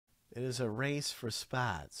It is a race for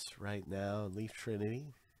spots right now in Leaf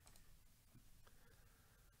Trinity.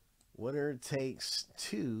 Winner takes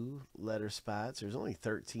 2 letter spots. There's only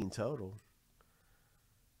 13 total.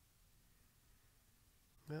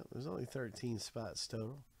 Well, there's only 13 spots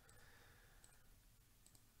total.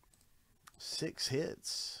 6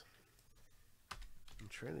 hits. In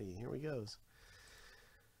Trinity, here we go.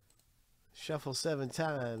 Shuffle 7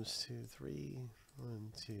 times. 2, 3.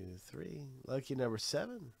 1, 2, 3. Lucky number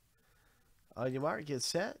 7. On your mark, get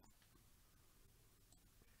set.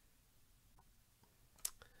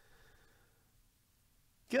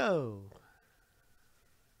 Go.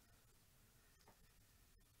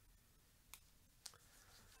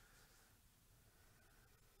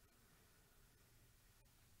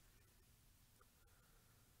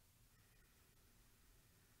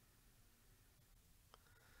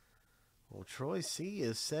 Well, Troy C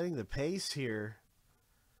is setting the pace here.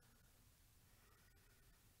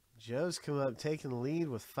 Joe's come up taking the lead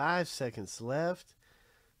with 5 seconds left.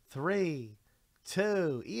 3,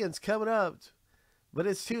 2. Ian's coming up, but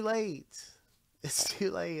it's too late. It's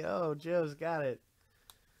too late. Oh, Joe's got it.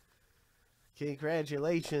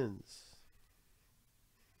 Congratulations.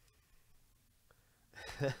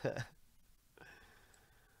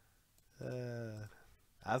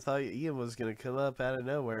 I thought Ian was going to come up out of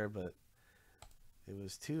nowhere, but it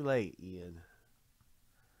was too late, Ian.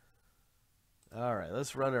 All right,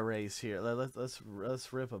 let's run a race here. Let's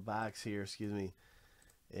rip a box here, excuse me,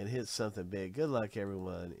 and hit something big. Good luck,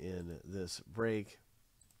 everyone, in this break.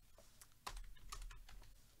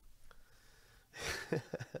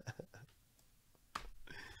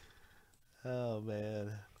 Oh,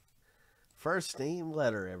 man. First name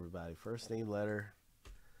letter, everybody. First name letter.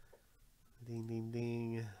 Ding, ding,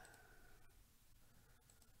 ding.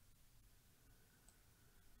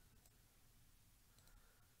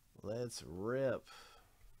 Let's rip.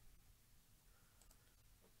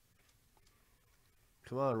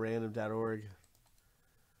 Come on, random.org.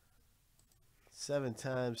 7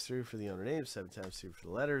 times through for the owner name, 7 times through for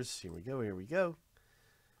the letters. Here we go, here we go.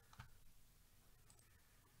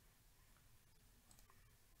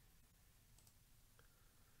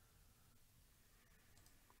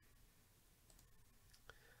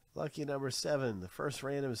 Lucky number 7. The first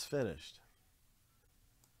random is finished.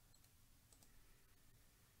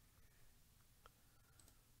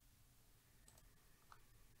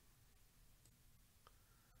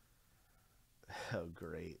 Oh,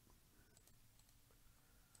 great.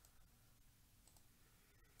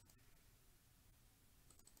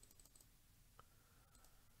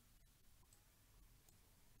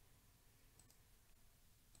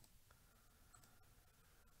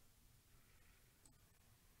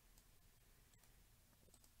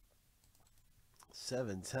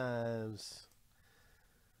 Seven times.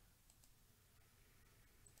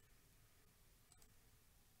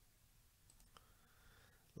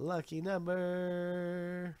 Lucky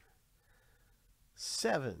number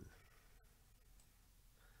 7.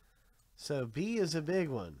 So B is a big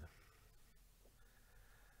one.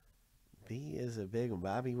 B is a big one.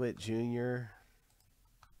 Bobby Witt Jr.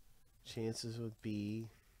 Chances with B.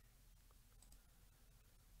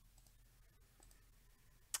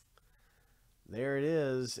 There it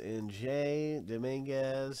is. And Jay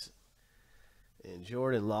Dominguez and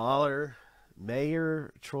Jordan Lawler.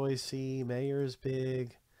 Mayer, Troy C. Mayer is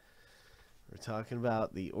big. We're talking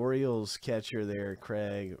about the Orioles catcher there,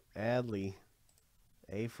 Craig Adley.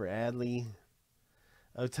 A for Adley.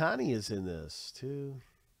 Ohtani is in this, too.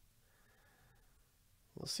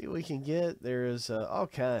 We'll see what we can get. There's all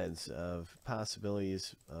kinds of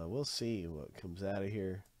possibilities. We'll see what comes out of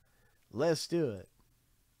here. Let's do it.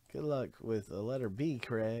 Good luck with the letter B,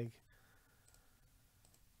 Craig.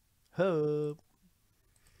 Hope.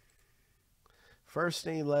 First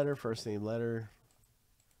name letter, first name letter.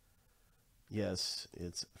 Yes,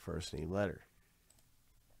 it's first name letter.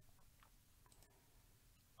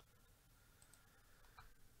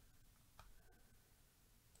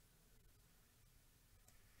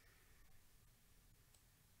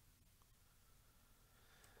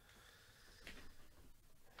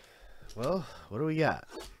 Well, what do we got?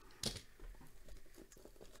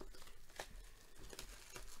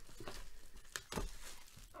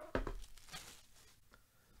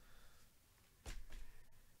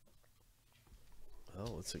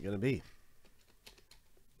 Well, what's it going to be?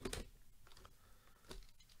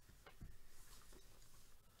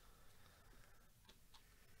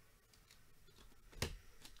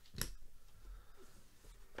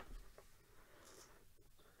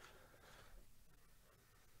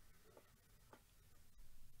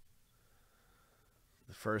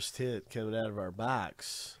 The first hit coming out of our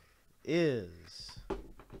box is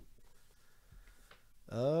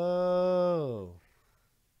Oh.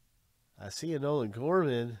 I see a Nolan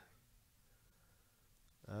Gorman.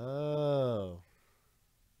 Oh.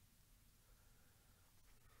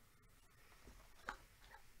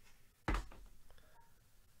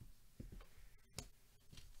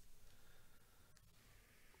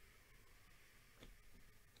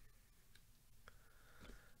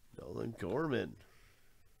 Nolan Gorman.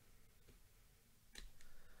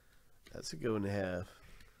 That's a good one to have.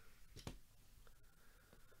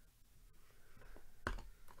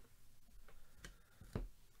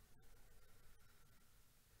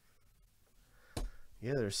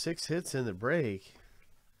 Yeah, there's 6 hits in the break.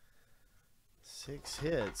 6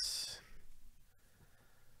 hits.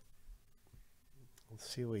 Let's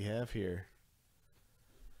see what we have here.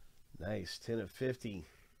 Nice, 10 of 50.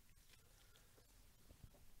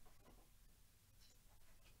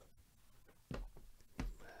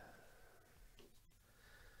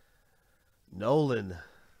 Nolan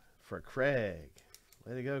for Craig.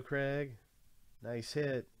 Way to go, Craig. Nice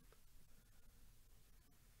hit.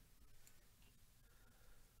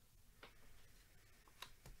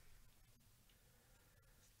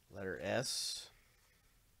 Letter S.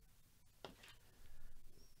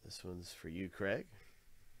 This one's for you, Craig.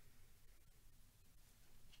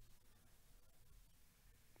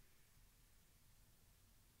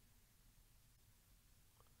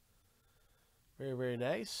 Very, very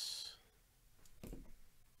nice.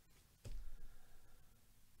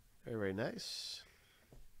 Very, very nice.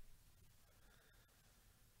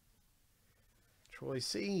 Troy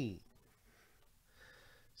C.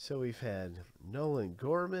 So we've had Nolan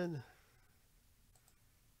Gorman.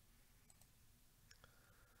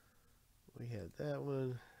 We had that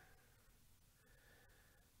one.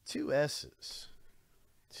 2 S's.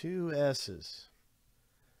 2 S's.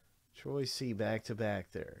 Troy C back to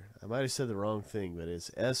back there. I might have said the wrong thing, but it's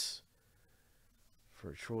S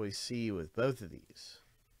for Troy C with both of these.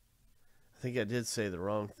 I think I did say the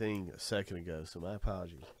wrong thing a second ago, so my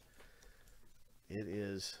apologies. It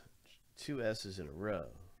is 2 S's in a row.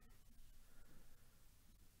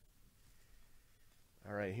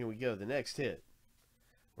 All right, here we go. The next hit.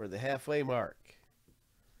 We're at the halfway mark.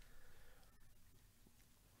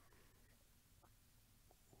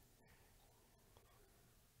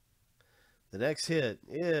 The next hit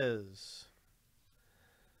is...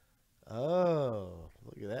 Oh,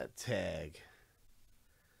 look at that tag.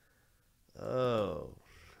 Oh.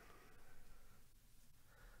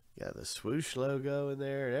 Got the swoosh logo in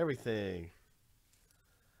there and everything.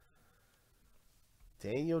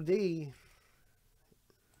 Daniel D.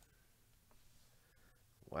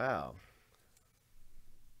 Wow.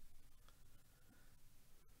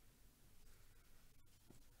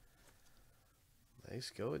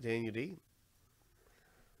 Nice go with Daniel D.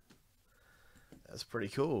 That's pretty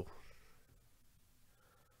cool.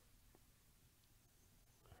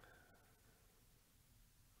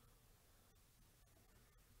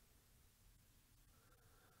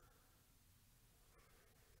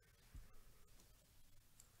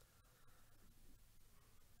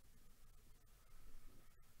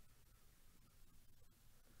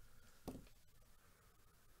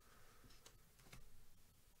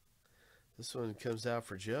 This one comes out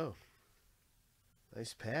for Joe.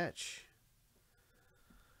 Nice patch.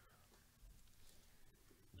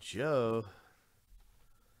 Joe.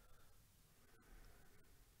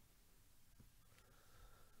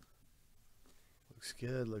 Looks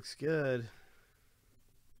good, looks good.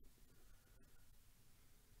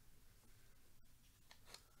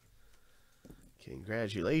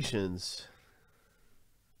 Congratulations.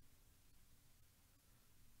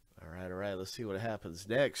 All right, let's see what happens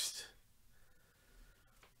next.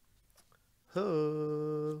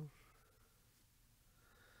 Oh.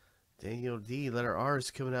 Daniel D, letter R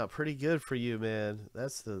is coming out pretty good for you, man.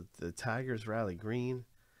 That's the Tigers Riley Green.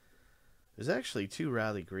 There's actually 2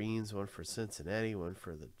 Riley Greens, one for Cincinnati, one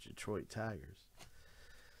for the Detroit Tigers.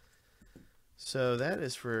 So that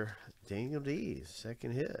is for Daniel D's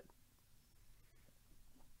second hit.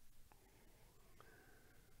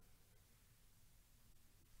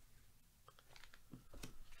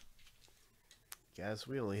 Guys,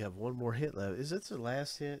 we only have one more hit left. Is this the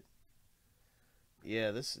last hit?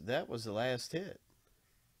 Yeah, that was the last hit.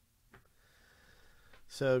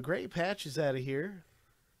 So great patches out of here.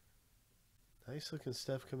 Nice looking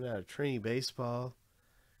stuff coming out of Trinity Baseball.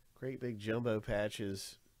 Great big jumbo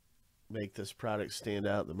patches make this product stand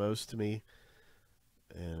out the most to me.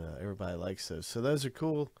 And everybody likes those. So those are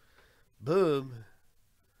cool. Boom.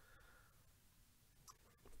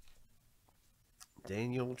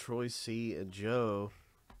 Daniel, Troy C, and Joe,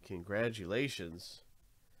 congratulations.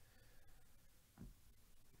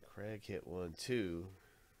 Craig hit one, too.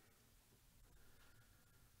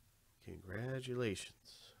 Congratulations.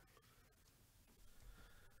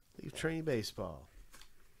 Leaf Trinity Baseball.